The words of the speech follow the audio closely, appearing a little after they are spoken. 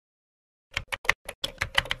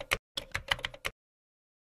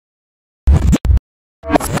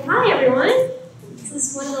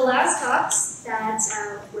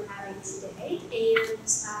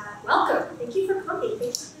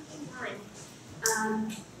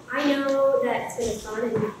been a fun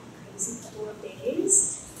and crazy couple of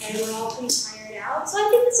days, and we're all pretty tired out, so I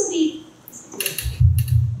think this will be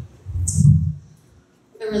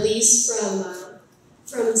a release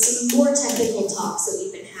from some more technical talks that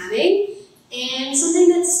we've been having, and something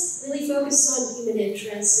that's really focused on human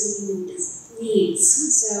interests and human needs.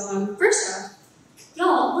 So first off,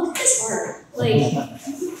 y'all, look at this art. Like,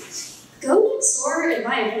 go next door and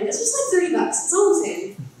buy a print. This was like $30. It's all the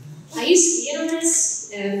same. I used to be in on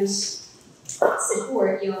this, and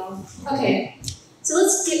support, y'all. Okay, so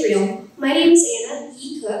let's get real. My name is Anna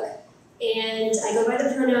E. Cook, and I go by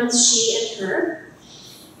the pronouns she and her.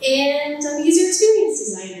 And I'm a user experience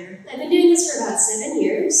designer. I've been doing this for about 7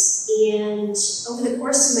 years, and over the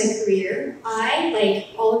course of my career, I,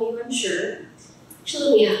 like all of you I'm sure, actually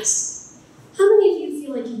let me ask, how many of you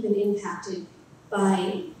feel like you've been impacted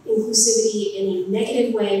by inclusivity in a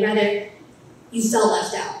negative way? Rather, you felt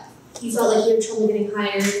left out. You felt like you had trouble getting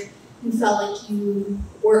hired. You felt like you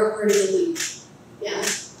were a part of the loop. Yeah.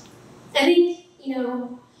 I think,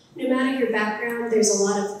 no matter your background, there's a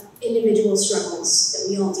lot of individual struggles that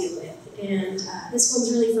we all deal with. And this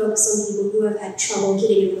one's really focused on people who have had trouble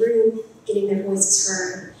getting in the room, getting their voices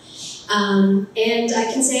heard. And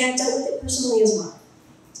I can say I've dealt with it personally as well.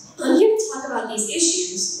 I'm here to talk about these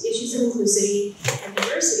issues of inclusivity and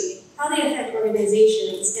diversity, how they affect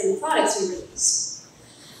organizations and the products we release.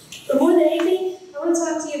 But more than anything, I want to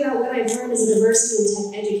talk to you about what I've learned as a diversity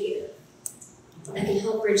and tech educator that can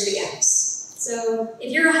help bridge the gaps. So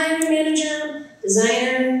if you're a hiring manager,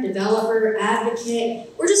 designer, developer,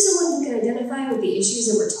 advocate, or just someone who can identify with the issues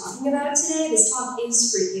that we're talking about today, this talk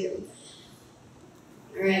is for you.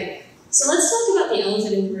 All right, so let's talk about the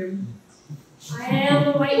elephant in the room. I am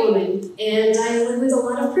a white woman, and I live with a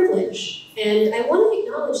lot of privilege. And I want to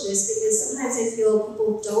acknowledge this because sometimes I feel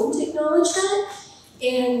people don't acknowledge that.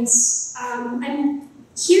 And I'm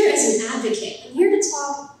here as an advocate. I'm here to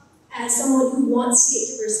talk as someone who wants to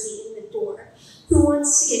get diversity in the door, who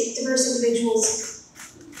wants to get diverse individuals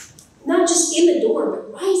not just in the door,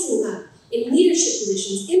 but rising up in leadership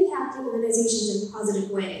positions, impacting organizations in positive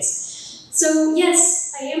ways. So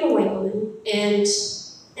yes, I am a white woman, and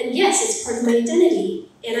yes, it's part of my identity,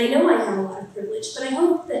 and I know I have a lot of privilege, but I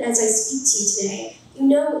hope that as I speak to you today, you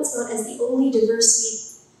know it's not as the only diversity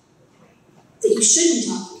that you should be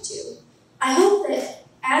talking to. I hope that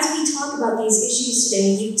as we talk about these issues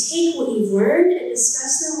today, you take what you've learned and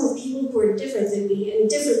discuss them with people who are different than me and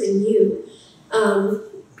different than you.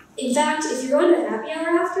 In fact, if you're going to a happy hour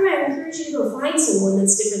after, I encourage you to go find someone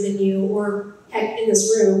that's different than you, or heck, in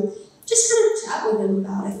this room, just kind of chat with them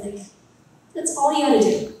about it. Like, that's all you gotta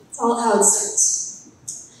do. That's all how it starts.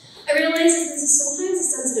 I realize that this is sometimes a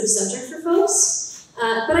sensitive subject for folks,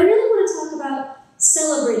 but I really want to talk about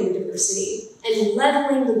celebrating diversity and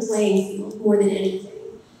leveling the playing field more than anything.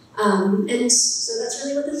 And so that's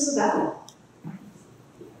really what this is about.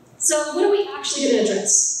 So what are we actually going to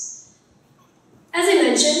address? As I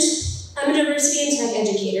mentioned, I'm a diversity and tech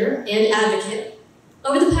educator and advocate.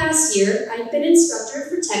 Over the past year, I've been instructor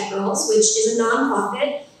for Tech Girls, which is a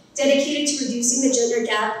nonprofit dedicated to reducing the gender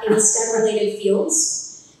gap in STEM-related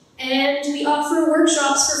fields. And we offer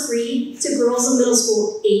workshops for free to girls of middle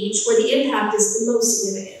school age where the impact is the most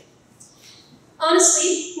significant.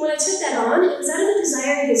 Honestly, when I took that on, it was out of a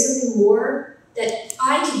desire to do something more that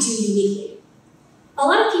I could do uniquely. A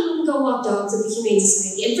lot of people can go walk dogs at the Humane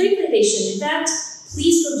Society, and frankly they should. In fact,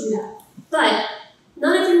 please go do that. But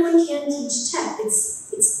not everyone can teach tech.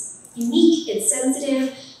 It's unique, it's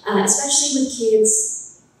sensitive, especially with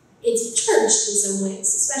kids. It's churched in some ways,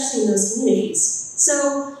 especially in those communities.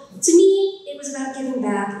 So, to me, it was about giving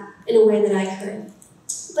back in a way that I could.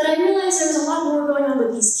 But I realized there was a lot more going on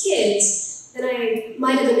with these kids than I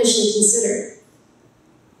might have initially considered.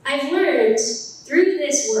 I've learned through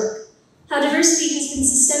this work how diversity has been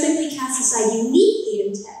systemically cast aside uniquely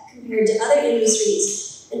in tech compared to other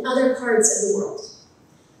industries and other parts of the world.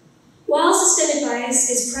 While systemic bias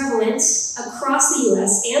is prevalent across the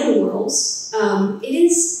US and the world, it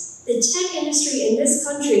is the tech industry in this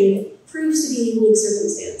country that proves to be a unique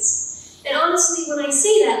circumstance. And honestly, when I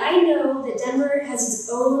say that, I know that Denver has its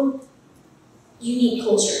own unique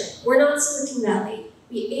culture. We're not Silicon Valley.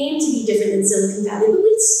 We aim to be different than Silicon Valley, but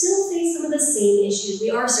we still face some of the same issues.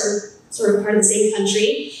 We are sort of part of the same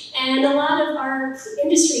country, and a lot of our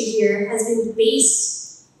industry here has been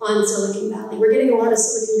based on Silicon Valley. We're getting a lot of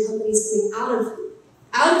Silicon companies coming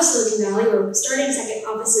out of Silicon Valley. We're starting second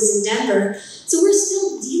offices in Denver, so we're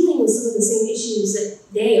still dealing with some of the same issues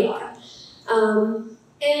that they are.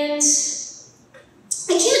 And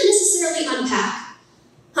I can't necessarily unpack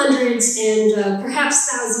hundreds and perhaps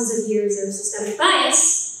thousands of years of systemic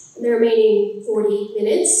bias in the remaining 40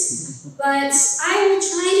 minutes, but I will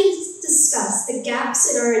try to discuss the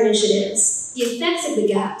gaps in our initiatives, the effects of the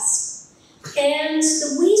gaps, and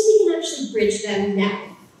the ways we can actually bridge them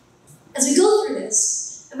now. As we go through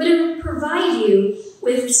this, I'm going to provide you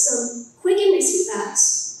with some quick and recent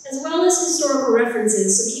facts, as well as historical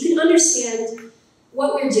references, so that you can understand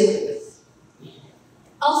what we're dealing with.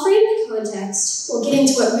 I'll frame the context while getting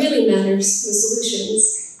to what really matters, the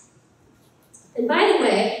solutions. And by the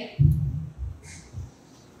way,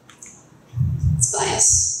 it's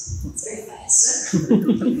biased. It's very biased.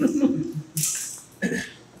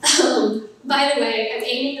 By the way, I'm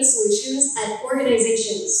aiming the solutions at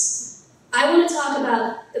organizations. I want to talk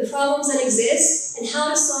about the problems that exist and how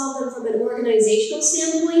to solve them from an organizational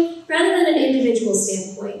standpoint rather than an individual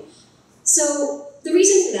standpoint. So the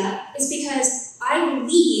reason for that is because I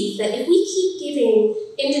believe that if we keep giving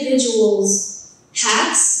individuals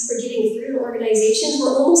hacks for getting through to organizations,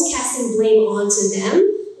 we're almost casting blame onto them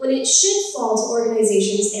when it should fall to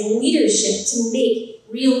organizations and leadership to make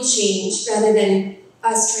real change rather than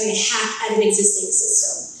us trying to hack at an existing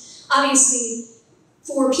system. Obviously,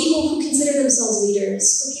 for people who consider themselves leaders,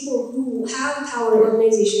 for people who have power in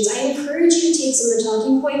organizations, I encourage you to take some of the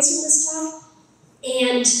talking points from this talk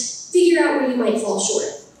and figure out where you might fall short.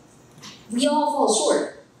 We all fall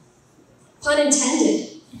short. Pun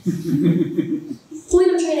intended. The point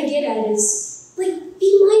I'm trying to get at is, like, be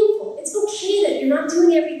mindful. It's okay that you're not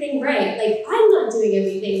doing everything right. Like, I'm not doing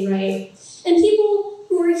everything right. And people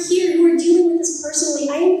who are here, who are dealing with this personally,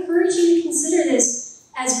 I encourage you to consider this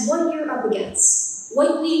as what you're up against,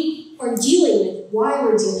 what we are dealing with, why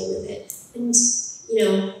we're dealing with it. And, you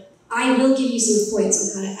know, I will give you some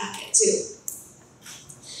points on how to hack it too.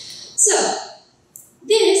 So,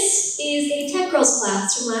 this is a Tech Girls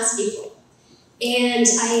class from last April. And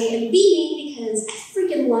I am beaming because I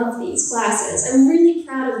freaking love these classes. I'm really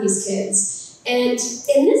proud of these kids. And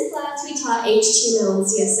in this class, we taught HTML and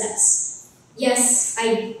CSS. Yes,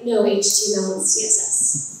 I know HTML and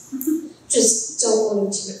CSS. Just don't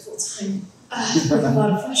want to do it full time. With a lot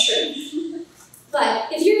of pressure.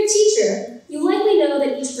 But if you're a teacher, you likely know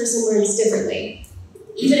that each person learns differently.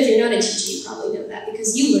 Even if you're not a teacher, you probably know that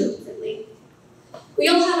because you learn differently. We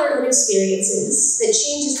all have our own experiences that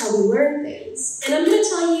changes how we learn things. And I'm going to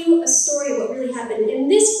tell you a story of what really happened in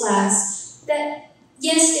this class that,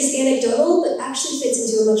 yes, is anecdotal, but actually fits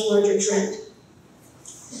into a much larger trend.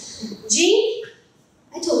 Jane,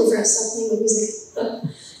 I totally forgot to stop playing my music.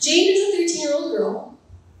 Jane is a 13-year-old girl.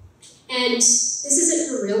 And this isn't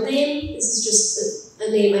her real name. This is just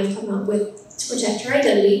a name I've come up with to protect her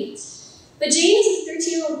identity. But Jane is a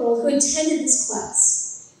 13-year-old girl who attended this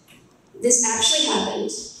class. This actually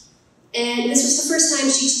happened. And this was the first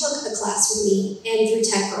time she took a class with me and through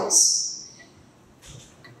Tech Girls.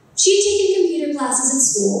 She had taken computer classes at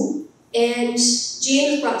school, and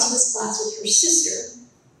Jane was brought to this class with her sister.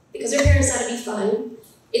 Because her parents thought it'd be fun.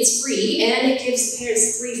 It's free, and it gives the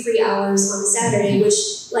parents 3 free hours on a Saturday,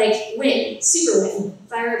 which, like, win, super win.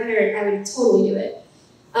 If I were a parent, I would totally do it.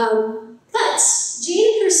 But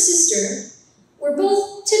Jane and her sister were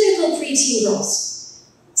both typical preteen girls.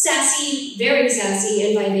 Sassy, very sassy,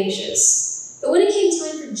 and vivacious. But when it came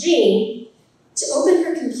time for Jane to open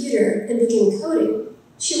her computer and begin coding,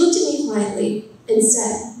 she looked at me quietly and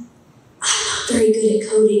said, "I'm not very good at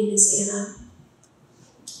coding, Miss Anna."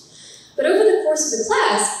 But over the course of the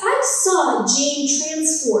class, I saw Jane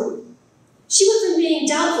transform. She went from being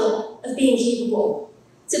doubtful of being capable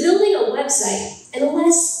to building a website in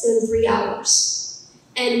less than 3 hours.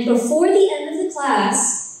 And before the end of the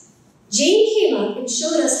class, Jane came up and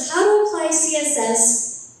showed us how to apply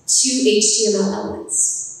CSS to HTML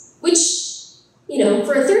elements, which, you know,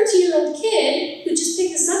 for a 13-year-old kid who just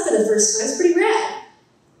picked this up for the first time is pretty rad.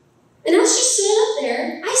 And as she stood up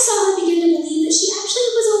there, I saw her begin to believe that she actually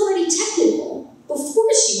was already technical before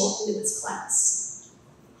she walked into this class.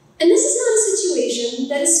 And this is not a situation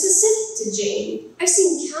that is specific to Jane. I've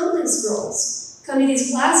seen countless girls come to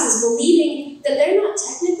these classes believing that they're not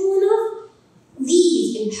technical enough,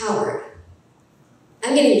 leave empowered.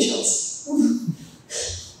 I'm getting chills.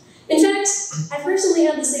 In fact, I personally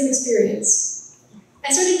had the same experience.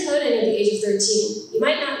 I started coding at the age of 13. You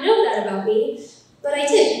might not know that about me, but I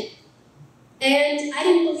did. And I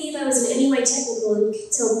didn't believe I was in any way technical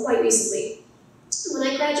until quite recently. When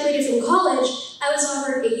I graduated from college, I was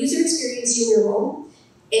offered a user experience junior role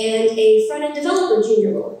and a front-end developer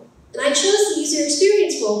junior role. And I chose the user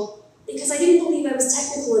experience role because I didn't believe I was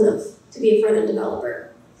technical enough to be a front-end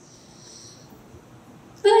developer.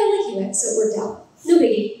 But I like UX, so it worked out. No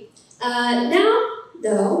biggie. Now,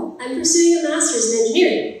 though, I'm pursuing a master's in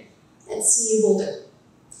engineering at CU Boulder.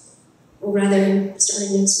 or rather,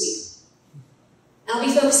 starting next week. I'll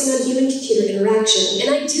be focusing on human-computer interaction,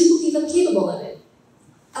 and I do believe I'm capable of it.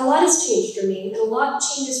 A lot has changed for me, and a lot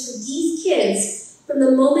changes for these kids from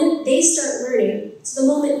the moment they start learning to the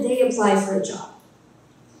moment they apply for a job.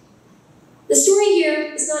 The story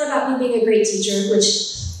here is not about me being a great teacher, which,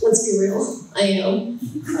 let's be real, I am.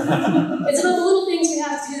 It's about the little things we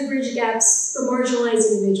have to do to bridge gaps for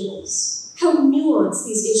marginalized individuals, how nuanced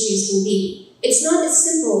these issues can be. It's not as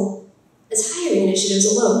simple as hiring initiatives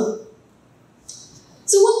alone.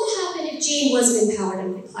 So what would happen if Jane wasn't empowered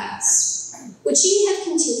in my class? Would she have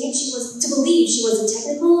continued to believe she wasn't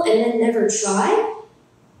technical and then never try?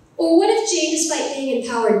 Or what if Jane, despite being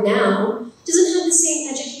empowered now, doesn't have the same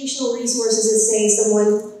educational resources as, say,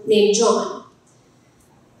 someone named John?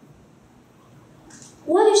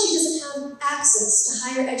 What if she doesn't have access to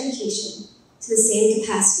higher education to the same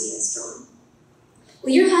capacity as John?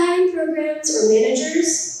 Will your hiring programs or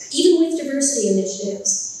managers, even with diversity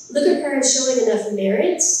initiatives, look at her as showing enough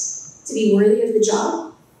merit to be worthy of the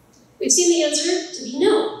job? We've seen the answer to be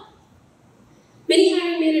no. Many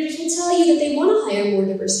hiring managers will tell you that they want to hire more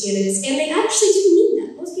diverse candidates, and they actually do mean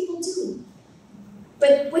that. Most people do.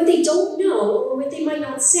 But what they don't know, or what they might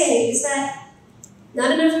not say, is that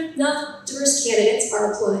not enough diverse candidates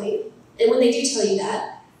are applying. And when they do tell you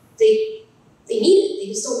that, they mean it. They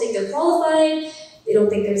just don't think they're qualified. They don't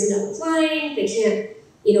think there's enough applying. They can't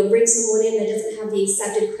bring someone in that doesn't have the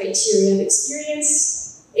accepted criteria of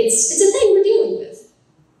experience. It's a thing we're dealing with.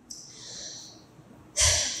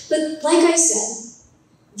 But like I said,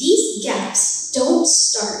 these gaps don't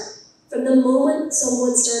start from the moment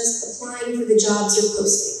someone starts applying for the jobs you're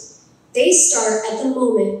posting. They start at the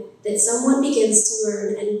moment that someone begins to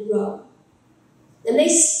learn and grow. And they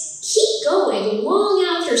keep going long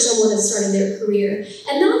after someone has started their career.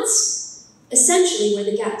 And that's essentially where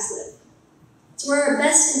the gaps live. It's where our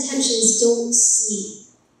best intentions don't see.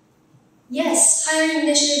 Yes, hiring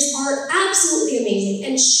initiatives are absolutely amazing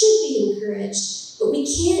and should be encouraged, but we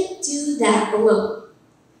can't do that alone.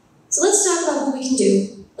 So let's talk about what we can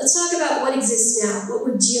do. Let's talk about what exists now, what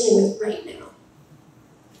we're dealing with right now.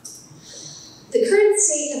 The current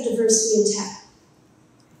state of diversity in tech.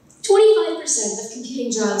 25% of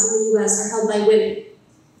computing jobs in the US are held by women.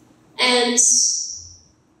 And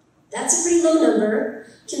that's a pretty low number,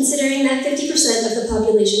 considering that 50% of the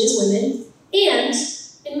population is women, and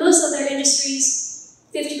in most other industries,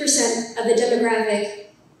 50% of the demographic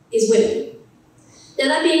is women. Now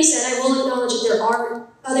that being said, I will acknowledge that there are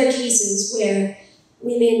other cases where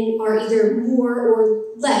women are either more or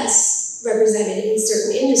less represented in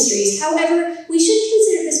certain industries. However, we should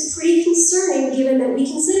consider this pretty concerning given that we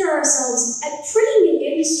consider ourselves a pretty new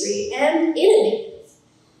industry and innovative.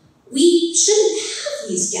 We shouldn't have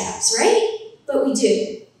these gaps, right? But we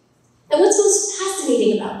do. And what's most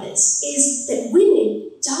fascinating about this is that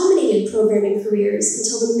women dominated programming careers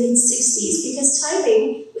until the mid-60s because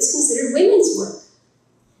typing was considered women's work.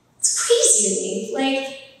 It's crazy to me.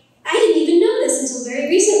 Like, I didn't even know this until very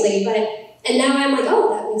recently, and now I'm like, oh,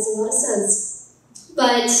 that makes a lot of sense.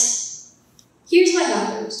 But here's what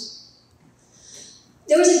happened.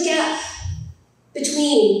 There was a gap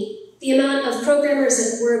between the amount of programmers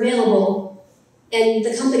that were available and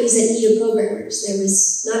the companies that needed programmers. There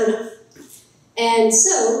was not enough. And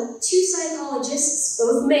so, two psychologists,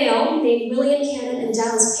 both male, named William Cannon and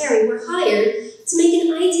Dallas Perry, were hired to make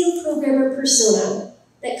an ideal programmer persona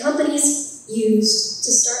that companies used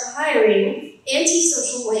to start hiring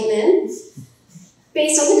antisocial white men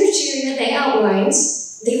based on the criteria they outlined.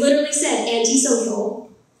 They literally said antisocial.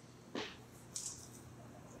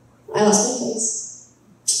 I lost my place.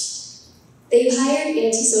 They hired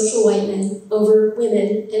antisocial white men over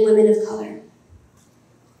women and women of color.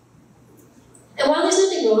 And while there's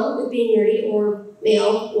nothing wrong with being nerdy or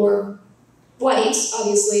male or white,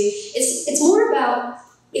 obviously, it's more about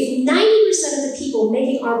if 90% of the people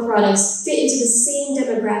making our products fit into the same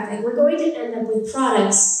demographic, we're going to end up with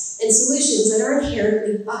products and solutions that are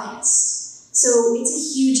inherently biased. So it's a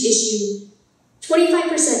huge issue.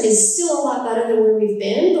 25% is still a lot better than where we've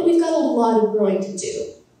been, but we've got a lot of growing to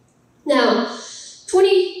do. Now, 2.7%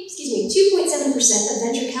 of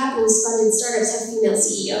venture capitalist funded startups have female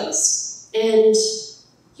CEOs. And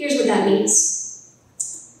here's what that means.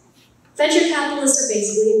 Venture capitalists are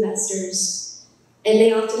basically investors, and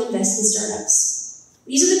they often invest in startups.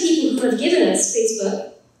 These are the people who have given us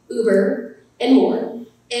Facebook, Uber, and more.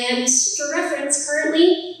 And for reference,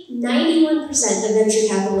 currently, 91% of venture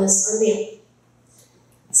capitalists are male.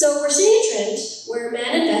 So we're seeing a trend where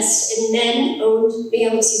men invest in male-owned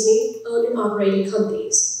and operated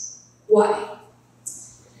companies. Why?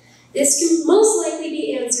 This can most likely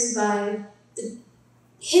be answered by the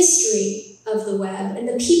history of the web and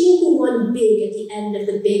the people who won big at the end of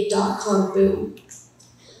the big .com boom.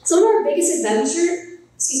 Some of our biggest investors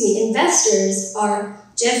are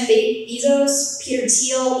Jeff Bezos, Peter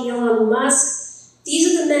Thiel, Elon Musk. These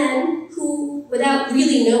are the men who, without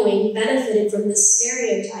really knowing, benefited from this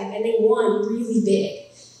stereotype, and they won really big.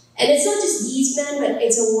 And it's not just these men, but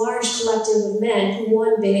it's a large collective of men who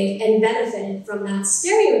won big and benefited from that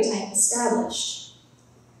stereotype established.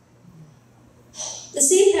 The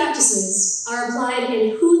same practices are applied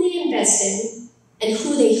in who they invest in and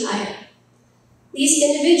who they hire. These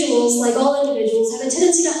individuals, like all individuals, have a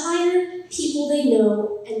tendency to hire people they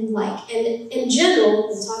know and like. And in general,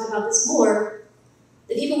 we'll talk about this more,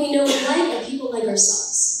 the people we know and like are people like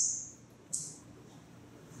ourselves.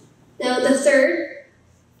 Now, the third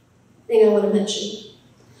thing I want to mention,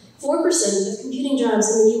 4% of computing jobs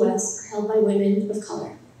in the US are held by women of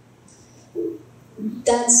color.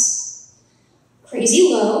 That's crazy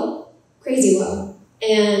low.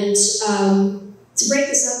 And to break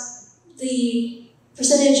this up, the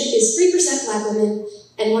percentage is 3% Black women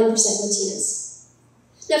and 1% Latinas.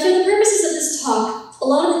 Now, for the purposes of this talk, a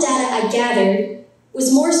lot of the data I gathered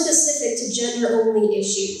was more specific to gender-only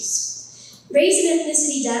issues. Race and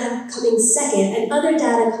ethnicity data coming second, and other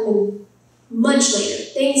data coming much later,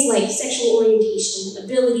 things like sexual orientation,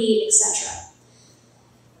 ability, etc.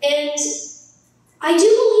 And I do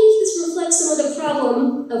believe this reflects some of the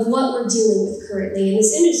problem of what we're dealing with currently in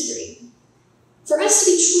this industry. For us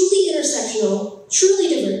to be truly intersectional, truly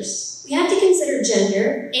diverse, we have to consider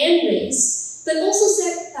gender and race, but also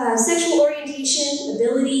sexual orientation,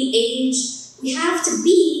 ability, age. We have to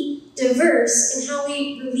be diverse in how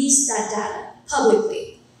we release that data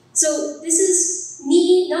publicly. So this is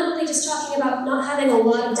me not only just talking about not having a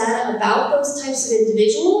lot of data about those types of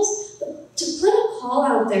individuals, but to put a call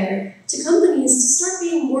out there to companies to start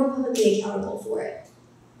being more publicly accountable for it.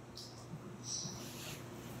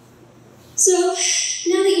 So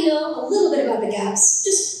now that you know a little bit about the gaps,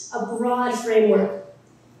 just a broad framework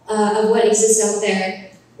of what exists out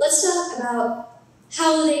there, let's talk about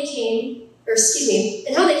how they came,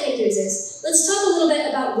 and how they came to exist. Let's talk a little bit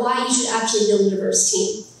about why you should actually build a diverse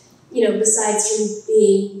team, besides from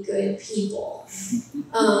being good people. Here's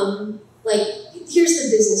the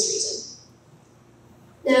business reason.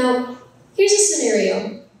 Now, here's a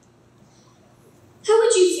scenario. How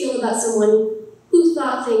would you feel about someone who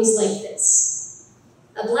thought things like this?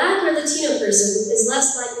 A Black or Latino person is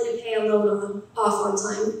less likely to pay a loan off on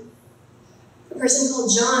time. A person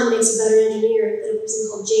called John makes a better engineer than a person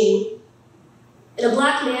called Jane. And a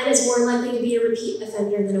Black man is more likely to be a repeat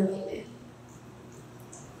offender than a white man.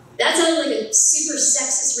 That sounds like a super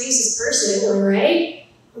sexist, racist person, all right?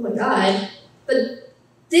 Oh my God. But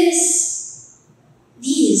these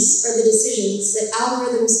are the decisions that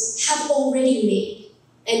algorithms have already made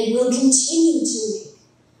and will continue to make.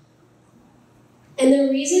 And the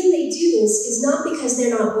reason they do this is not because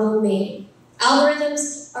they're not well made.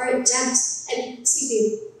 Algorithms,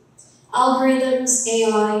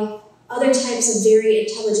 AI, other types of very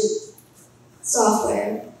intelligent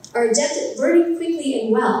software are adept at learning quickly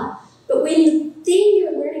and well. But when the thing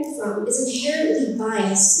you're learning from is inherently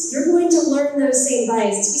biased, you're going to learn those same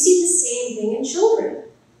biases. We see the same thing in children.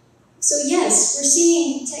 So yes, we're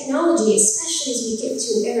seeing technology, especially as we get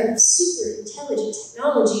to an era of super intelligent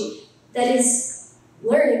technology, that is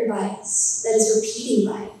learning bias, that is repeating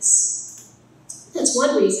bias. That's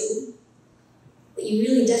one reason that you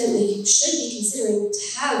really definitely should be considering to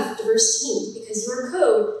have diverse teams, because your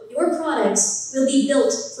code, your products will be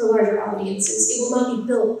built for larger audiences. It will not be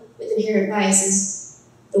built with inherent biases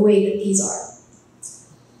the way that these are.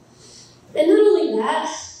 And not only that,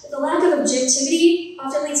 but the lack of objectivity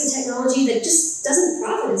often leads to technology that just doesn't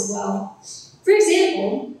profit as well. For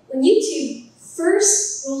example, when YouTube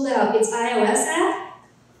first rolled out its iOS app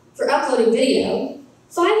for uploading video,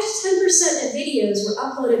 5 to 10% of videos were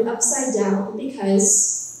uploaded upside down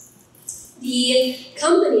because the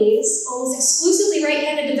company's almost exclusively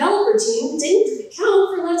right-handed developer team didn't account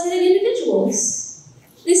for left-handed individuals.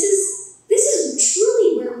 This is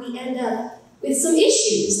truly where we end up with some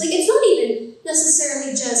issues. Like, it's not even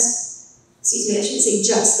necessarily just,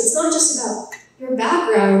 it's not just about your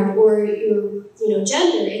background or your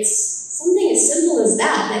gender. It's something as simple as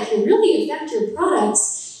that can really affect your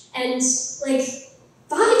products. And like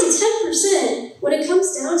 5 to 10% when it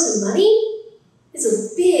comes down to money is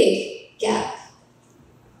a big gap.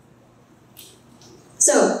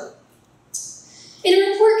 So, in a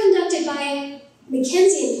report conducted by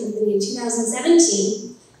McKinsey & Company in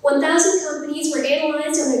 2017, 1,000 companies were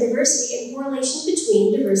analyzed on their diversity and correlation between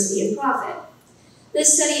diversity and profit.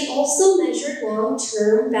 This study also measured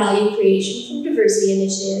long-term value creation from diversity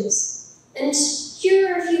initiatives. And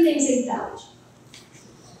here are a few things they found.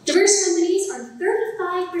 Diverse companies are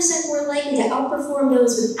 35% more likely to outperform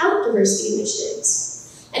those without diversity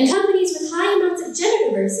initiatives. And companies with high amounts of gender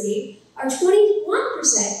diversity are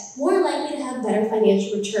 21% more likely to have better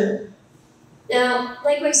financial return. Now,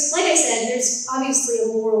 like I said, there's obviously a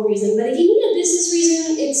moral reason, but if you need a business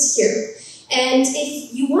reason, it's here. And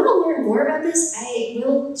if you want to learn more about this, I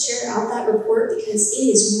will share out that report because it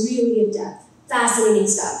is really in-depth, fascinating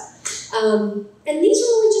stuff. And these are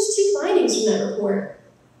only just 2 findings from that report.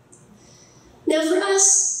 Now for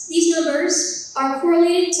us, these numbers are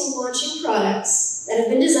correlated to launching products that have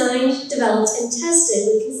been designed, developed, and tested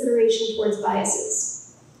with consideration towards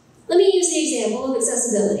biases. Let me use the example of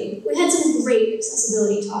accessibility. We had some great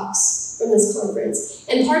accessibility talks from this conference,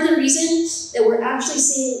 and part of the reason that we're actually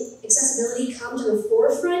seeing accessibility come to the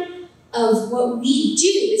forefront of what we do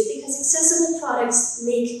is because accessible products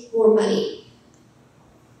make more money.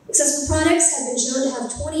 Accessible products have been shown to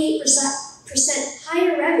have 28%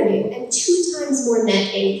 higher revenue and 2 times more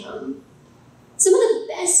net income. Some of the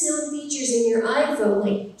best known features in your iPhone,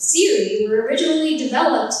 like Siri, were originally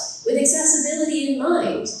developed with accessibility in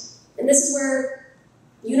mind. And this is where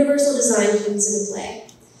universal design comes into play.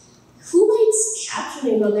 Who likes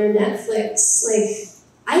captioning on their Netflix? Like,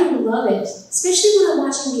 I love it, especially when I'm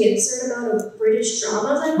watching the absurd amount of British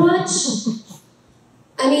dramas I watch.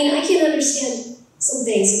 I mean, I can't understand some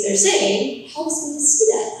things that they're saying. It helps me to see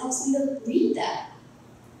that, it helps me to read that.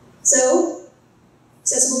 So,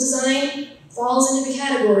 accessible design falls into the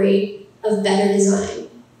category of better design,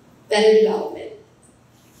 better development.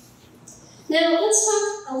 Now, let's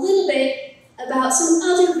talk a little bit about some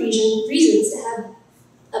other reasons to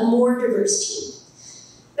have a more diverse team.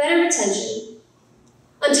 Better retention.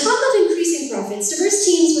 On top of increasing profits, diverse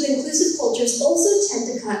teams with inclusive cultures also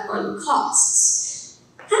tend to cut on costs.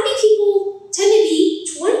 Happy people tend to be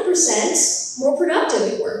 20% more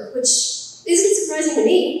productive at work, which isn't surprising to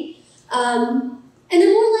me. And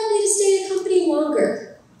they're more likely to stay in a company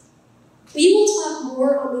longer. We will talk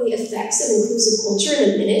more on the effects of inclusive culture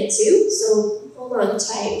in a minute too, so hold on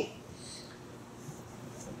tight.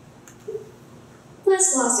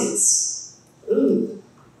 Less lawsuits. Ooh.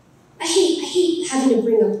 I hate having to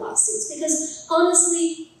bring up lawsuits because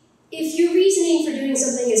honestly, if your reasoning for doing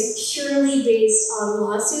something is purely based on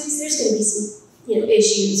lawsuits, there's going to be some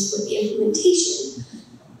issues with the implementation.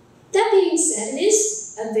 That being said, it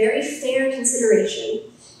is a very fair consideration.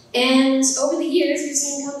 And over the years, we've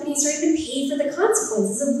seen companies start to pay for the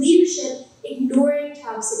consequences of leadership ignoring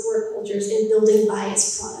toxic work cultures and building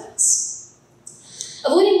biased products.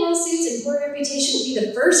 Avoiding lawsuits and poor reputation would be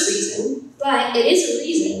the first reason, but it is a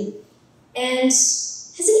reason. And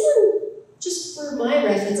has anyone, just for my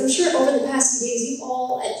reference, I'm sure over the past few days, you've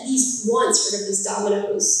all at least once heard of this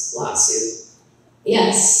Domino's lawsuit.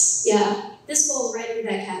 Yes, yeah, this falls right into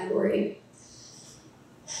that category.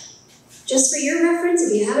 Just for your reference,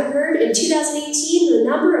 if you haven't heard, in 2018, the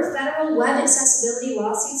number of federal web accessibility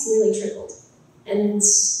lawsuits nearly tripled. And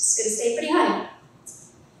it's going to stay pretty high.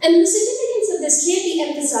 And the significance of this can't be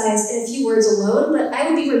emphasized in a few words alone, but I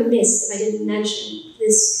would be remiss if I didn't mention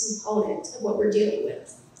this component of what we're dealing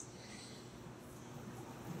with.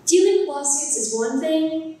 Dealing with lawsuits is one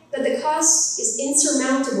thing, but the cost is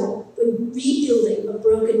insurmountable when rebuilding a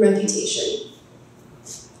broken reputation.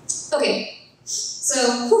 Okay,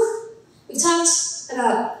 so we talked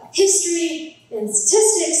about history and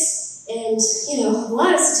statistics and, a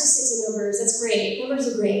lot of statistics and numbers. That's great. Numbers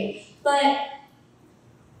are great. But,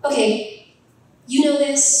 okay, you know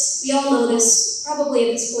this. We all know this. Probably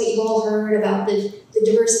at this point you've all heard about the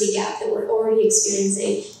diversity gap that we're already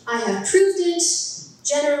experiencing. I have proved it.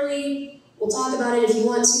 Generally, we'll talk about it if you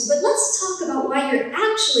want to. But let's talk about why you're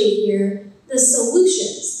actually here, the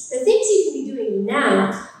solutions, the things you can be doing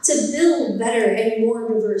now to build better and more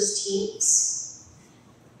diverse teams.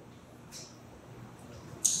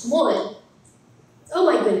 1. Oh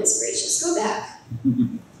my goodness gracious, go back.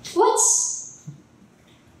 What?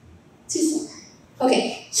 Too far.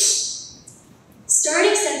 Okay. Start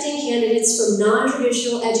accepting candidates from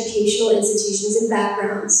non-traditional educational institutions and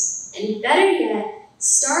backgrounds. And better yet,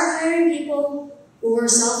 start hiring people who are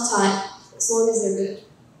self-taught as long as they're good.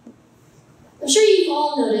 I'm sure you've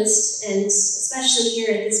all noticed, and especially here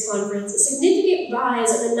at this conference, a significant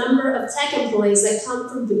rise in the number of tech employees that come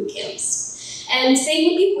from boot camps. And say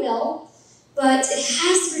what you will, but it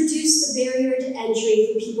has reduced the barrier to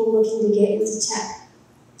entry for people looking to get into tech.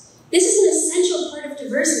 This is an essential part of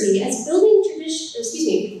diversity as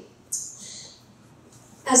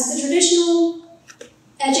as the traditional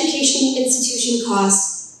education institution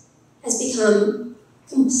cost has become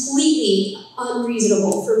completely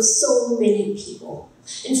unreasonable for so many people.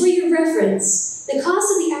 And for your reference, the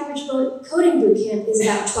cost of the average coding bootcamp is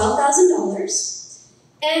about $12,000,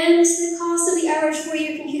 and the cost of the average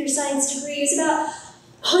four-year computer science degree is about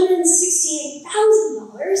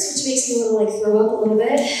 $168,000, which makes me want to throw up a little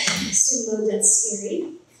bit. Student loan debt's scary.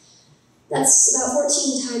 That's about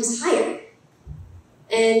 14 times higher.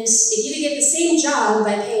 And if you could get the same job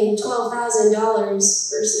by paying $12,000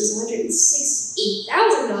 versus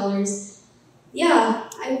 $168,000, yeah,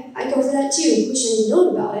 I go for that too. Wish I'd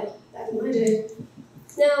known about it back in my day.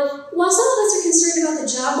 Now, while some of us are concerned about the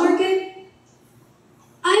job market,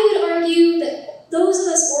 I would argue that those of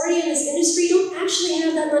us already in this industry don't actually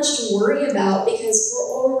have that much to worry about because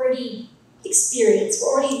we're already experienced.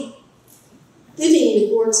 We're already living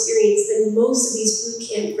with more experience than most of these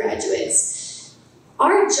bootcamp graduates.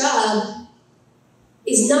 Our job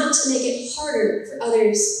is not to make it harder for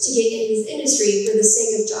others to get into this industry for the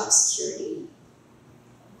sake of job security.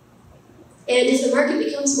 And if the market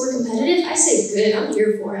becomes more competitive, I say good, I'm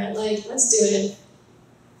here for it. Let's do it.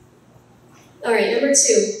 All right, number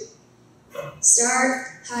 2, start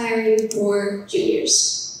hiring more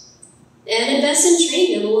juniors. And invest in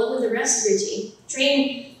training them along with the rest of your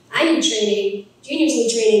team. I need training, juniors need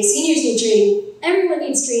training, seniors need training, everyone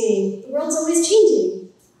needs training. The world's always changing.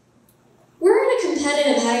 We're in a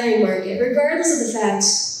competitive hiring market, regardless of the fact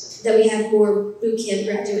that we have more bootcamp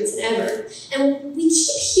graduates than ever. And we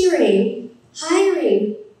keep hearing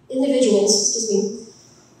hiring individuals,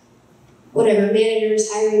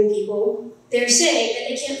 managers, hiring people, they're saying that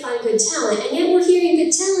they can't find good talent, and yet we're hearing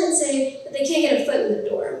good talent say that they can't get a foot in the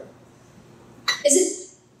door. Is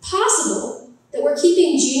it possible that we're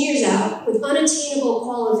keeping juniors out with unattainable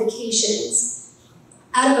qualifications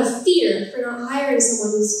out of a fear for not hiring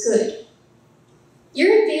someone who's good?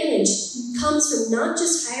 Your advantage comes from not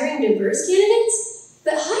just hiring diverse candidates,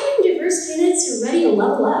 but hiring diverse candidates who are ready to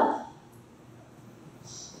level up.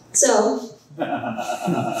 So, I'm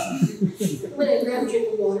going to grab a drink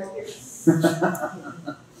of water here.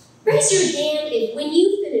 Raise your hand if when you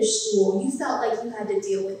finished school, you felt like you had to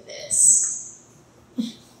deal with this.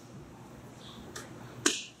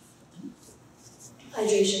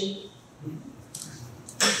 Hydration.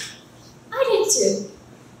 I did too.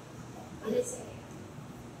 I did say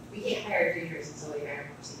we can't hire juniors until we hire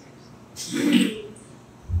more seniors.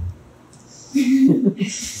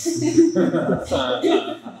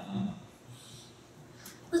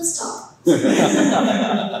 Let's talk.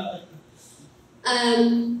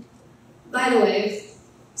 By the way,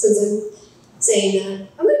 since I'm saying that,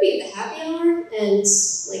 I'm going to be at the happy hour, and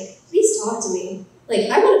please talk to me.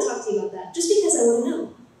 I want to talk to you about that, just because I want to know.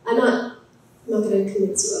 I'm not going to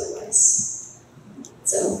convince you otherwise.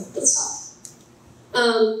 So let's talk.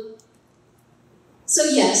 So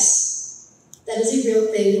yes, that is a real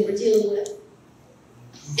thing that we're dealing with.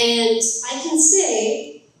 And I can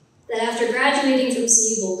say that after graduating from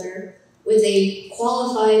CU Boulder with a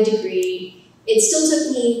qualified degree, it still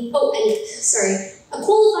took me, a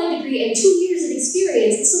qualified degree and 2 years of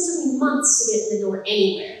experience, it still took me months to get in the door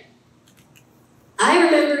anywhere. I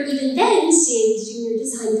remember even then seeing junior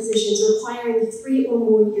design positions requiring 3 or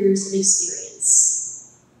more years of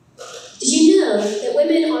experience. Did you know that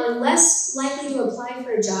women are less likely to apply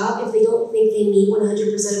for a job if they don't think they meet 100%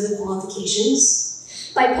 of the qualifications?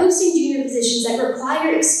 By posting junior positions that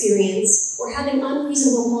require experience or having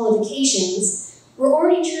unreasonable qualifications, we're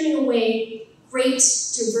already turning away great,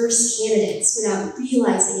 diverse candidates without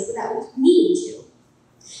realizing it, without needing to.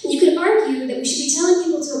 And you could argue that we should be telling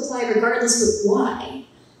people to apply regardless of why.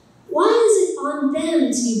 Why is it on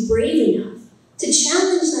them to be brave enough to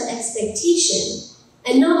challenge that expectation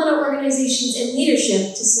and not on our organizations and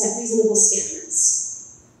leadership to set reasonable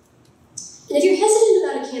standards? And if you're hesitant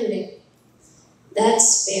about a candidate,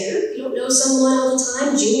 that's fair. You don't know someone all the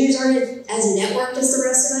time. Juniors aren't as networked as the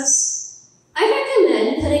rest of us. I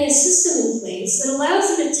recommend putting a system in place that allows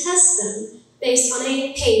you to test them based on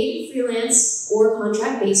a paid, freelance, or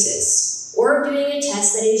contract basis, or doing a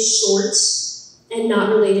test that is short and not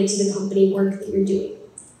related to the company work that you're doing.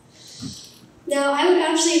 Now, I would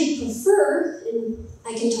actually prefer, and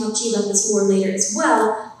I can talk to you about this more later as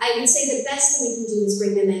well, I would say the best thing we can do is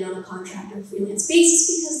bring them in on a contract or freelance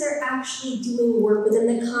basis because they're actually doing work within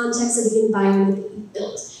the context of the environment that you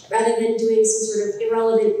built, rather than doing some sort of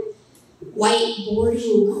irrelevant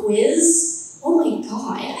whiteboarding quiz. Oh my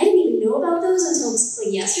God, I didn't even know about those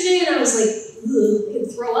until yesterday, and I was like, ugh, I could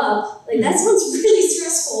throw up. That sounds really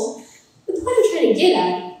stressful. The point I'm trying to get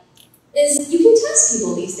at is you can test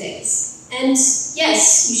people these days. And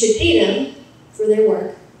yes, you should pay them for their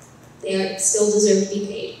work. They still deserve to be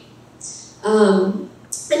paid.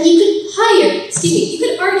 And you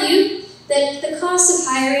could argue that the cost of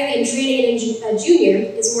hiring and training a junior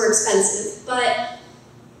is more expensive, but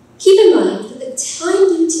keep in mind that the time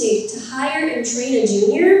you take to hire and train a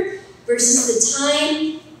junior versus the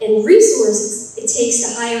time and resources it takes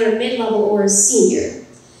to hire a mid-level or a senior.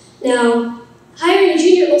 Now, hiring a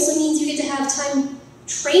junior also means you get to have time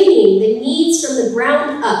training the needs from the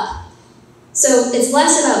ground up. So it's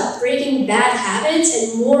less about breaking bad habits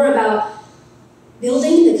and more about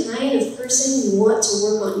building the kind of person you want to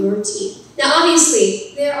work on your team. Now,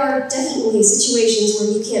 obviously, there are definitely situations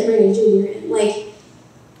where you can't bring a junior in. Like,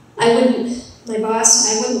 I wouldn't make, my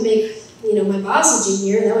boss a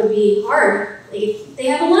junior. That would be hard. Like, they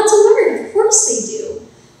have a lot to learn. Of course they do.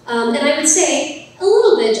 And I would say, a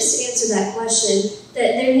little bit, just to answer that question,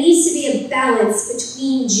 that there needs to be a balance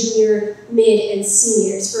between junior, mid, and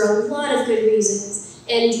seniors for a lot of good reasons.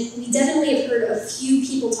 And we definitely have heard a few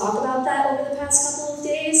people talk about that over the past couple of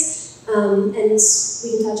days, and we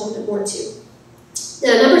can touch on it more too.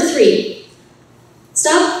 Now, number 3,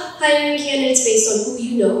 stop hiring candidates based on who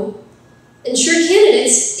you know. Ensure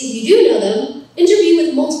candidates, if you do know them, interview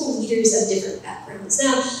with multiple leaders of different backgrounds.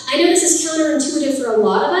 Now, I know this is counterintuitive for a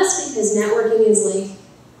lot of us because networking is like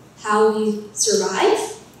how we survive,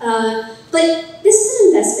 but this is an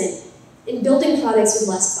investment in building products with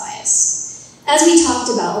less bias. As we talked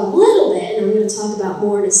about a little bit, and I'm going to talk about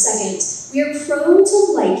more in a second, we are prone to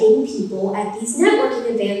liking people at these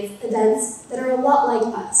networking events that are a lot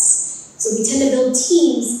like us. So we tend to build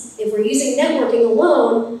teams, if we're using networking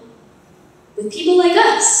alone, with people like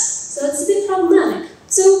us. So it's a bit problematic.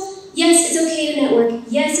 So yes, it's okay to network.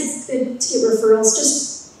 Yes, it's good to get referrals.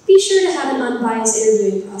 Just be sure to have an unbiased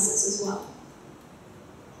interviewing process as well.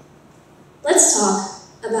 Let's talk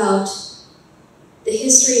about the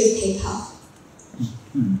history of PayPal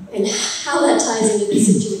and how that ties into this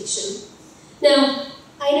situation. Now,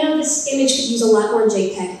 I know this image could use a lot more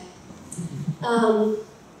JPEG. Among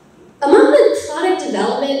the product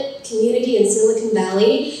development community in Silicon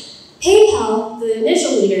Valley, PayPal, the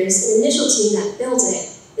initial leaders, the initial team that built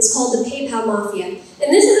it, is called the PayPal Mafia.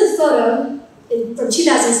 And this is a photo from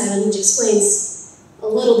 2007, which explains a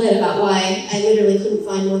little bit about why I literally couldn't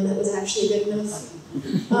find one that was actually good enough.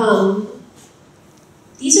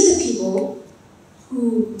 These are the people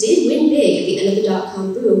who did win big at the end of the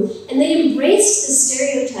dot-com boom, and they embraced the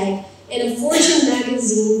stereotype in a Fortune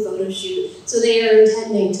magazine photo shoot. So they are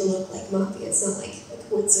intending to look like mafia. It's not like a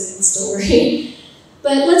coincidence story.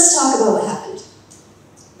 But let's talk about what happened.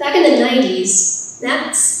 Back in the 90s,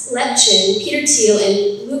 Max Levchin, Peter Thiel,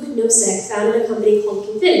 and Luke Nosek founded a company called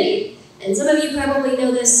Confinity. And some of you probably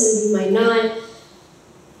know this, some of you might not.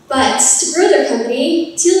 But to grow their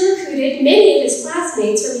company, Thiel recruited many of his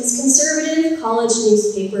classmates from his conservative college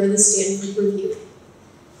newspaper, the Stanford Review,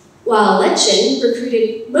 while Levchin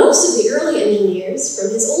recruited most of the early engineers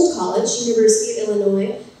from his old college, University of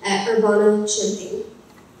Illinois, at Urbana-Champaign.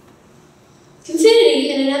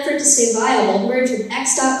 Confinity, in an effort to stay viable, merged with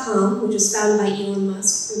X.com, which was founded by Elon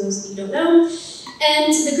Musk, for those of you who don't know,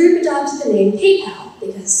 and the group adopted the name PayPal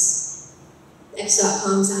because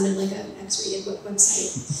X.com sounded like an X-rated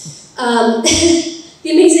website.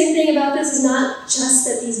 The amazing thing about this is not just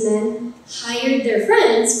that these men hired their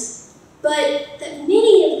friends, but that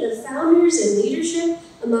many of the founders and leadership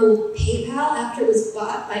among PayPal, after it was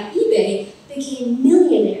bought by eBay, became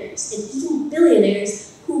millionaires and even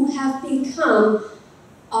billionaires who have become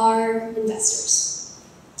our investors.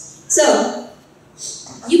 So,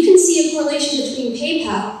 you can see a correlation between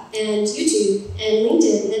PayPal and YouTube and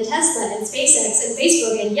LinkedIn and Tesla and SpaceX and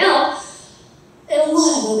Facebook and Yelp and a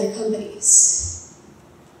lot of other companies.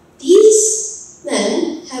 These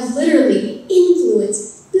men have literally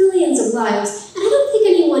influenced billions of lives, and I don't think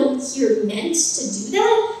anyone here meant to do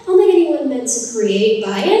that. I don't think anyone meant to create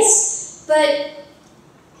bias, but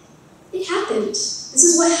it happened. This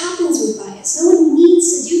is what happens with bias. No one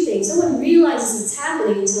needs to do things. No one realizes it's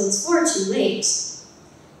happening until it's far too late.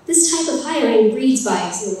 This type of hiring breeds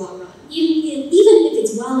bias in the long run, even if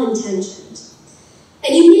it's well-intentioned.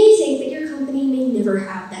 And you may think that your company may never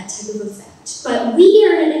have that type of effect, but we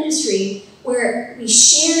are in an industry where we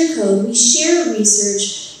share code, we share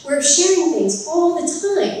research, we're sharing things all the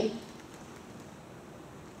time.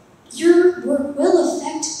 Your work will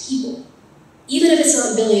affect people, even if it's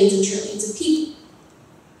not billions and trillions of people.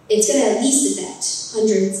 It's going to at least affect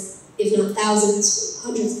hundreds, if not thousands,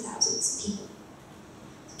 hundreds of thousands of people.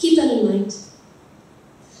 Keep that in mind.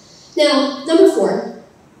 Now, number 4,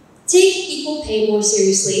 take equal pay more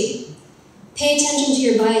seriously. Pay attention to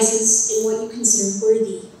your biases in what you consider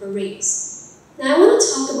worthy of a raise. Now, I want to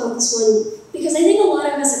talk about this one because I think a lot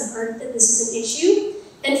of us have heard that this is an issue.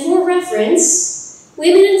 And for reference,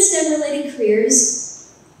 Women in STEM-related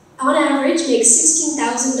careers, on average, make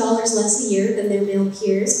 $16,000 less a year than their male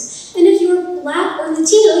peers. And if you're Black or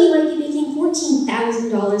Latino, you might be making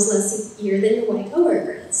 $14,000 less a year than your white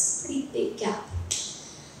coworker. That's a pretty big gap.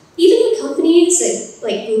 Even in companies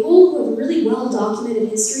like Google, who have a really well-documented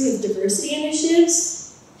history of diversity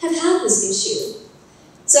initiatives, have had this issue.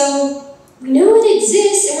 So we know it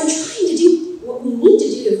exists, and we're trying to do what we need to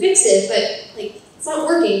do to fix it, but it's not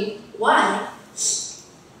working. Why?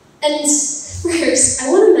 And first,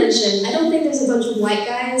 I want to mention, I don't think there's a bunch of white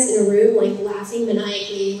guys in a room laughing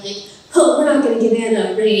maniacally, oh, we're not going to give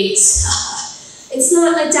Anna a raise. It's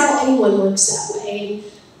not, I doubt anyone works that way.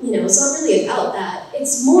 It's not really about that.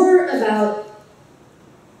 It's more about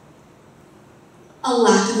a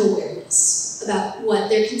lack of awareness about what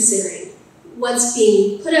they're considering, what's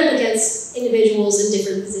being put up against individuals in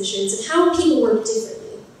different positions, and how people work differently.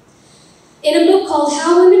 In a book called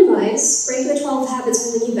How Women Rise, Break the 12 Habits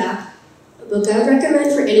Holding You Back, a book I would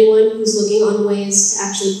recommend for anyone who's looking on ways to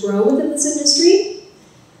actually grow within this industry,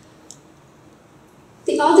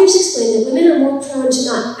 the authors explain that women are more prone to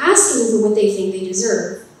not asking for what they think they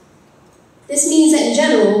deserve. This means that in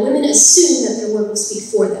general, women assume that their work will speak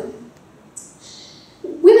for them.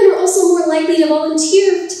 Women are also more likely to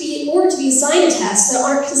volunteer to be assigned a task that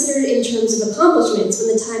aren't considered in terms of accomplishments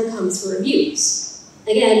when the time comes for reviews.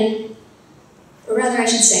 Again, or rather I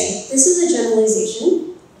should say, this is a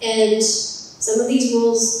generalization, and some of these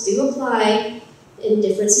rules do apply in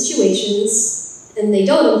different situations, and they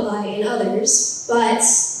don't apply in others, but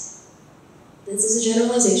this is a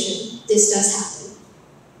generalization. This does happen.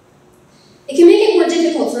 It can make it more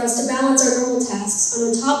difficult for us to balance our normal tasks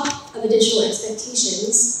on top of additional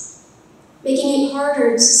expectations, making it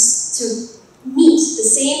harder to meet the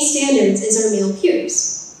same standards as our male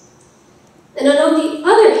peers. And on the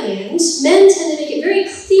other hand, men tend to make it very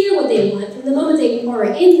clear what they want from the moment they are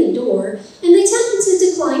in the door, and they tend to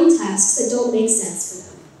decline tasks that don't make sense for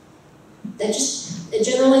them. That's just a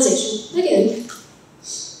generalization, again.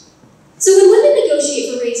 So when women negotiate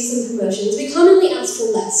for raises and promotions, we commonly ask for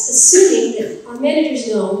less, assuming that our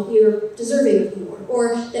managers know we are deserving of more,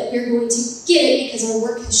 or that we're going to get it because our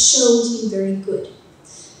work has shown to be very good.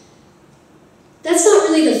 That's not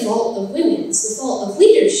really the fault of women, it's the fault of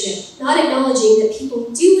leadership, not acknowledging that people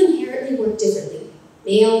do inherently work differently.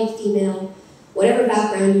 Male, female, whatever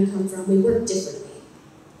background you come from, we work differently.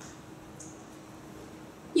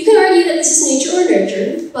 You could argue that this is nature or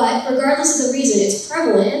nurture, but regardless of the reason, it's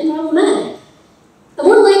prevalent and problematic. A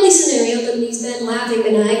more likely scenario than these men laughing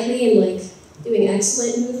maniacally and doing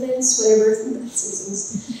excellent movements, whatever,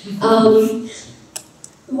 Simpsons.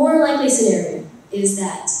 The more likely scenario is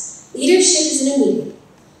that leadership is in a meeting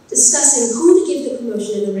discussing who to give the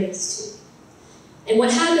promotion and the raise to. And what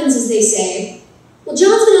happens is they say, well,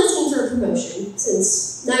 John's been asking for a promotion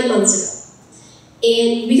since 9 months ago.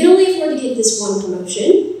 And we can only afford to give this one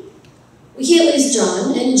promotion. We can't lose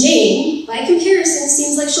John, and Jane, by comparison,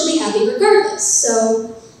 seems like she'll be happy regardless.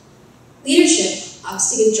 So leadership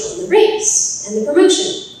opts to give John the raise and the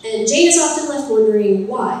promotion, and Jane is often left wondering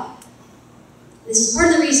why. This is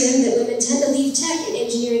part of the reason that women tend to leave tech and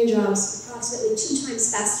engineering jobs approximately 2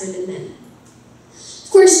 times faster than men. Of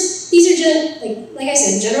course, these are, like I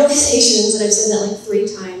said, generalizations, and I've said that 3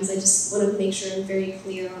 times. I just want to make sure I'm very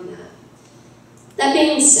clear on that. That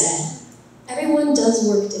being said, everyone does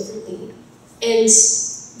work differently, and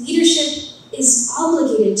leadership is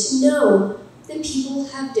obligated to know that people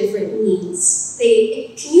have different needs.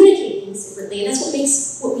 They communicate things differently, and that's what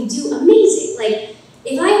makes what we do amazing.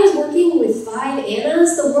 If I was working with 5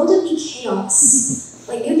 Annas, the world would be chaos.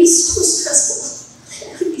 It would be so stressful.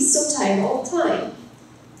 I would be so tired all the time.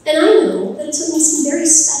 And I know that it took me some very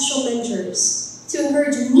special mentors to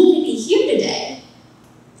encourage me to be here today.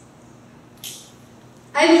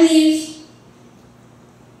 I believe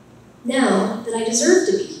now that I deserve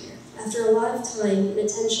to be here after a lot of time and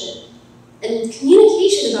attention and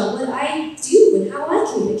communication about what I do and how I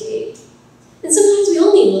communicate. And sometimes we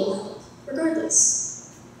all need a little help, regardless.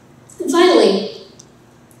 And finally,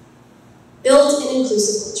 build an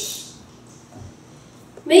inclusive culture.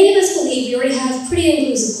 Many of us believe we already have pretty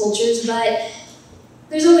inclusive cultures, but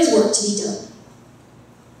there's always work to be done.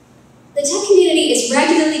 The tech community is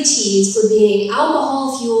regularly teased for being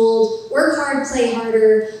alcohol-fueled, work hard, play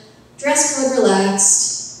harder, dress code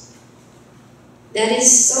relaxed. That is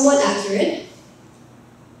somewhat accurate.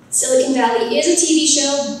 Silicon Valley is a TV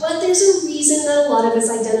show, but there's a reason that a lot of us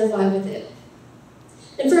identify with it.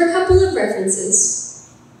 And for a couple of references,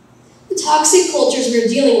 the toxic cultures we're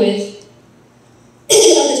dealing with,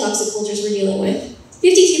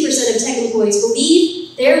 52% of tech employees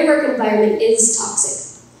believe their work environment is toxic.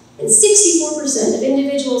 And 64% of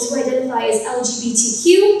individuals who identify as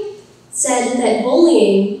LGBTQ said that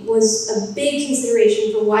bullying was a big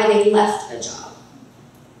consideration for why they left a job.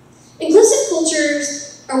 Inclusive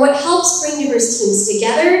cultures are what helps bring diverse teams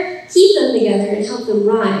together, keep them together, and help them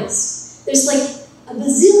rise. There's like a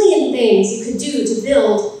bazillion things you could do to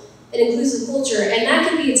build an inclusive culture, and that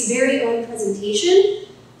could be its very own presentation.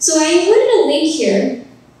 So I included a link here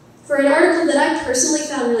for an article that I personally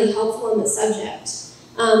found really helpful on the subject.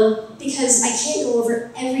 Because I can't go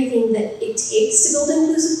over everything that it takes to build an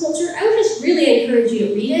inclusive culture. I would just really encourage you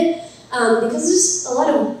to read it, because there's a lot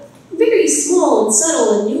of very small and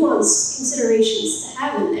subtle and nuanced considerations to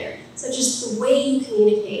have in there, such as the way you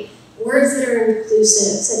communicate, words that are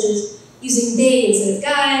inclusive, such as using they instead of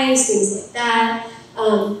guys, things like that.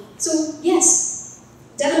 So yes,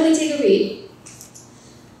 definitely take a read.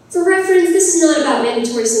 For reference, this is not about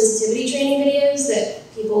mandatory sensitivity training videos that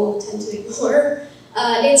people tend to ignore.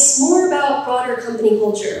 It's more about broader company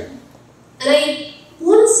culture. And I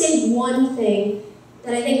want to say one thing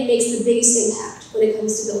that I think makes the biggest impact when it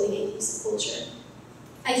comes to building an inclusive culture.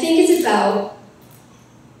 I think it's about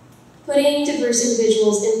putting diverse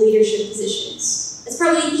individuals in leadership positions. It's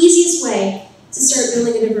probably the easiest way to start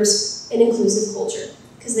building a diverse and inclusive culture,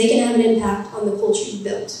 because they can have an impact on the culture you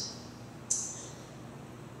build.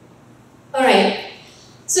 All right,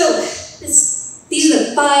 so these are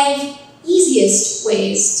the 5 easiest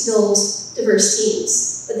ways to build diverse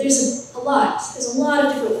teams, but there's a lot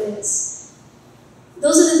of different ways.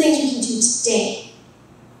 Those are the things we can do today.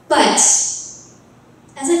 But as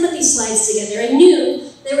I put these slides together, I knew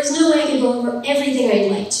there was no way I could go over everything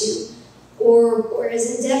I'd like to, or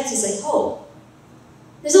as in-depth as I hope.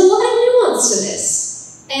 There's a lot of nuance to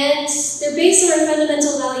this, and they're based on our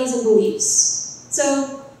fundamental values and beliefs.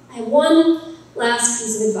 So I have one last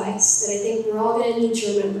piece of advice that I think we're all going to need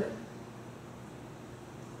to remember.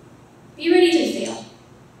 Be ready to fail.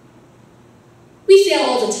 We fail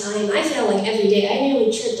all the time. I fail like every day. I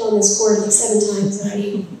nearly tripped on this cord like 7 times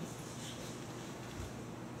already.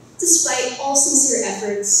 Despite all sincere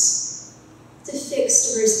efforts to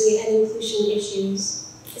fix diversity and inclusion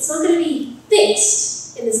issues, it's not going to be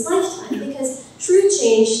fixed in this lifetime, because true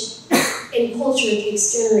change in culture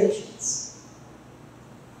takes generations.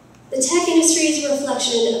 The tech industry is a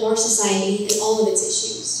reflection of our society and all of its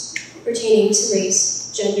issues pertaining to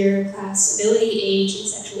race, gender, class, ability, age, and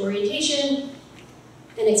sexual orientation,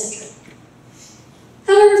 and etc.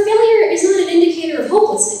 However, failure is not an indicator of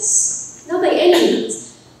hopelessness, not by any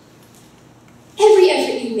means. Every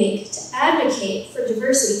effort you make to advocate for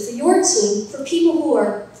diversity, for your team, for people who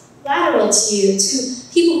are lateral to you, to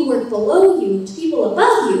people who work below you, to people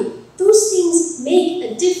above you, those things make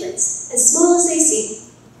a difference, as small as they seem.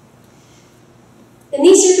 In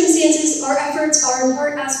these circumstances, our efforts are in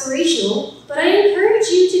part aspirational, but I encourage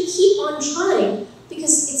you to keep on trying,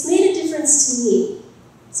 because it's made a difference to me.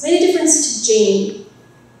 It's made a difference to Jane.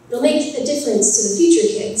 It'll make a difference to the future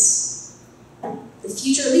kids, the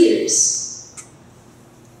future leaders.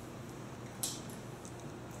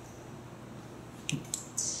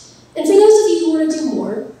 And for those of you who want to do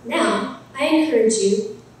more, now, I encourage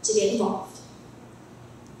you to get involved.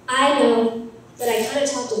 I know that I kind of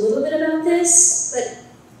talked a little bit about this, but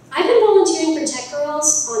I've been volunteering for Tech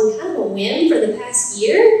Girls on kind of a whim for the past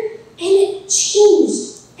year, and it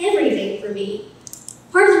changed everything for me.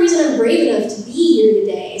 Part of the reason I'm brave enough to be here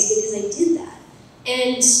today is because I did that.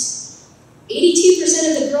 And 82% of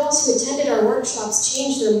the girls who attended our workshops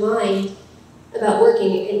changed their mind about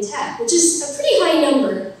working in tech, which is a pretty high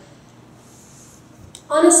number.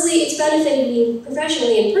 Honestly, it's benefited me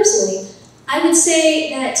professionally and personally. I would say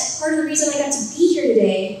that part of the reason I got to be here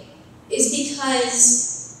today is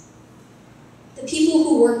because the people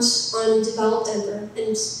who worked on Develop Denver,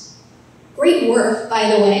 and great work, by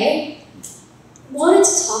the way, wanted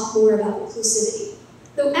to talk more about inclusivity.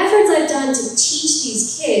 The efforts I've done to teach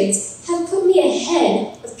these kids have put me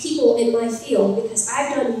ahead of people in my field, because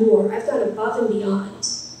I've done more. I've gone above and beyond.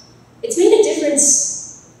 It's made a difference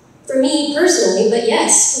for me personally, but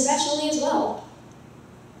yes, professionally as well.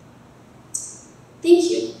 Thank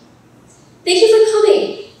you. Thank you for coming.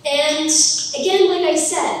 And again, like I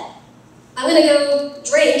said, I'm going to go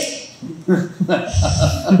drink. I'm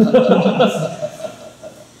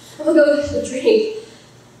going to go drink.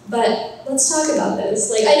 But let's talk about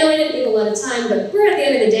this. Like, I know I didn't leave a lot of time, but we're at the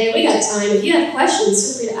end of the day. We got time. If you have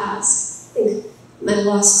questions, feel free to ask. I think I might have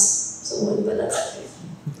lost someone, but that's okay.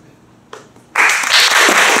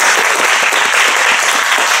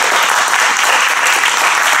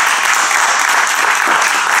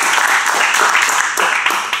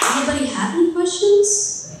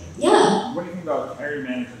 What do you think about hiring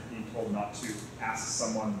managers being people not to ask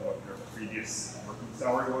someone what their previous working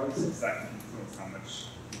salary was, because that can influence how much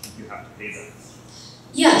you have to pay them.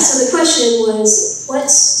 Yeah, so the question was, what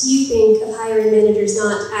do you think of hiring managers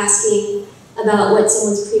not asking about what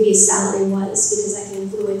someone's previous salary was, because that can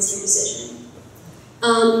influence their decision?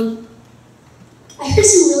 I heard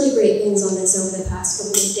some really great things on this over the past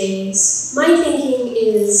couple of days. My thinking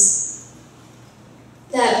is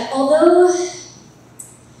that although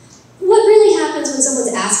what really happens when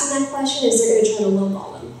someone's asking that question is they're going to try to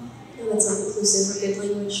lowball them. I know that's not inclusive or good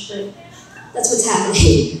language, but that's what's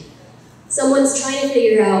happening. Someone's trying to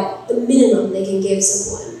figure out the minimum they can give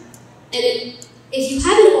someone. And if you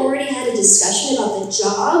haven't already had a discussion about the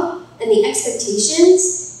job and the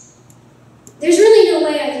expectations, there's really no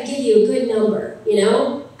way I can give you a good number, you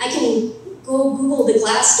know? I can go Google the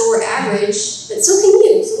Glassdoor average, but so can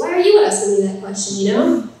you. So why are you asking me that question, you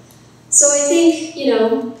know? So I think, you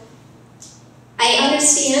know, I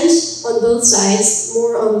understand on both sides,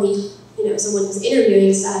 more on the, you know, someone who's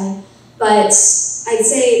interviewing side, but I'd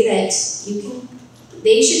say that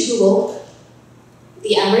they should Google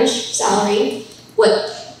the average salary,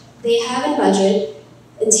 what they have in budget,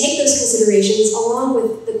 and take those considerations along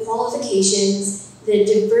with the qualifications, the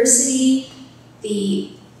diversity,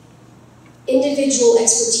 the individual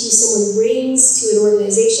expertise someone brings to an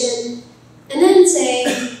organization, and then say,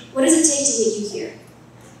 what does it take to get you here?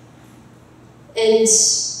 And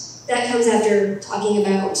that comes after talking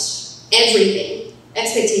about everything,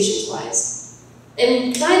 expectations-wise.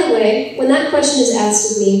 And by the way, when that question is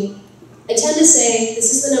asked of me, I tend to say,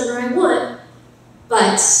 this is the number I want,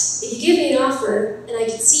 but if you give me an offer and I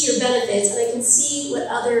can see your benefits and I can see what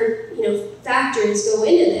other, you know, factors go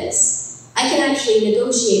into this, I can actually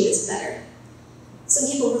negotiate this better. Some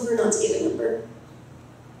people prefer not to give a number.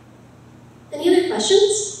 Any other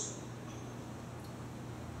questions?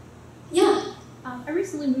 Yeah. I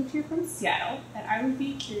recently moved here from Seattle, and I would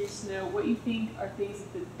be curious to know what you think are things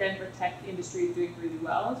that the Denver tech industry is doing really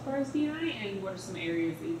well as far as D&I, and what are some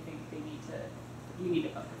areas that you think you need to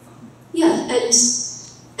focus on? Yeah, and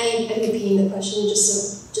I'm repeating the question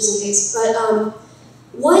just in case. But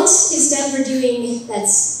what is Denver doing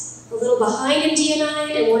that's a little behind in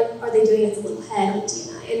D&I, and what are they doing that's a little ahead on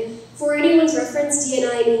D&I? And for anyone's reference,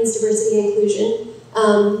 D&I means diversity and inclusion.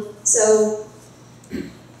 So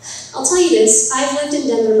I'll tell you this, I've lived in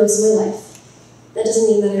Denver most of my life. That doesn't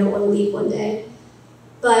mean that I don't want to leave one day.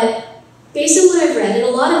 But based on what I've read, and a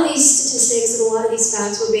lot of these statistics and a lot of these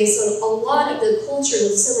facts were based on a lot of the culture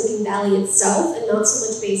of Silicon Valley itself and not so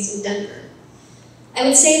much based in Denver. I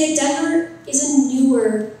would say that Denver is a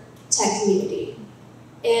newer tech community.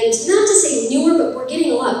 And not to say newer, but we're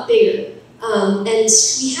getting a lot bigger. And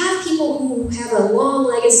we have people who have a long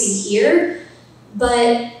legacy here,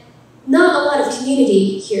 but not a lot of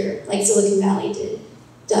community here, like Silicon Valley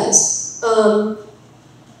does.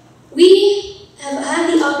 We have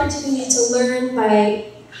had the opportunity to learn by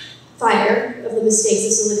fire of the mistakes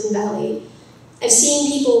of Silicon Valley. I've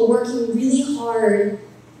seen people working really hard,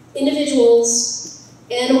 individuals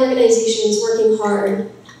and organizations working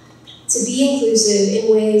hard to be inclusive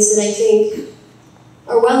in ways that I think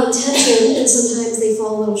are well-intentioned and sometimes they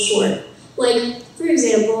fall a little short. Like, for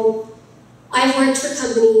example, I've worked for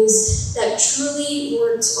companies that truly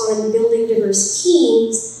worked on building diverse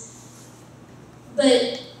teams,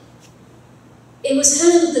 but it was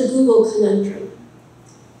kind of the Google conundrum.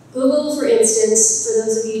 Google, for instance, for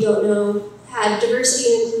those of you who don't know, had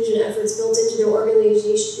diversity and inclusion efforts built into their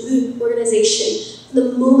organization from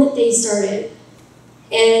the moment they started.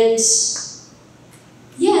 And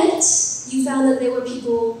yet, you found that there were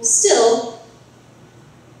people still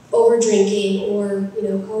over drinking or, you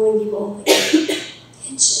know, calling people like bitch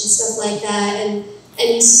and stuff like that. And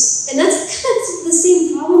that's kind of the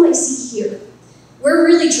same problem I see here. We're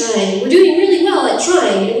really trying. We're doing really well at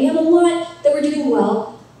trying, and we have a lot that we're doing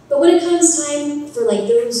well. But when it comes time for like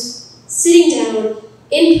those sitting down,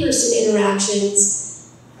 in-person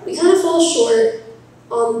interactions, we kind of fall short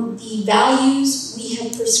on the values we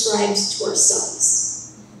have prescribed to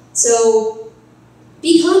ourselves. So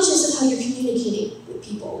be conscious of how you're communicating with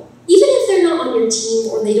people. Even if they're not on your team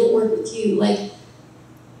or they don't work with you, like,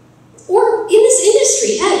 or in this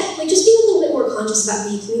industry, heck, like just be a little bit more conscious about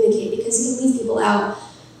how you communicate because you can leave people out.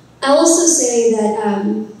 I'll also say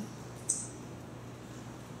that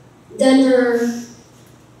Denver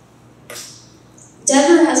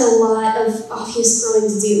has a lot of obvious growing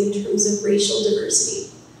to do in terms of racial diversity.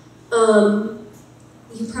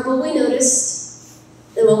 You probably noticed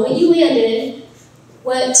the moment you landed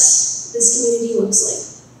what this community looks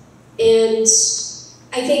like. And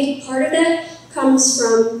I think part of that comes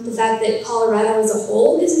from the fact that Colorado as a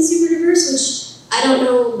whole isn't super diverse, which I don't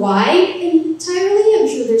know why entirely. I'm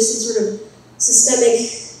sure there's some sort of systemic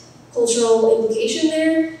cultural implication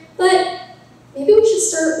there, but maybe we should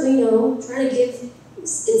start, trying to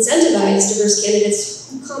incentivize diverse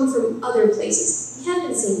candidates who come from other places. We have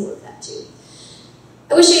been seeing more of that too.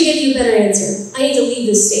 I wish I could give you a better answer. I need to leave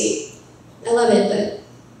this state. I love it, but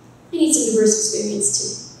I need some diverse experience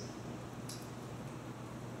too.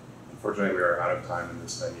 Unfortunately, we are out of time in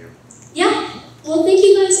this venue. Yeah, well, thank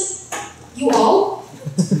you guys, you all,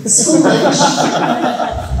 so much.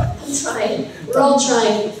 I'm trying. We're all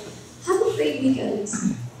trying. Have a great weekend.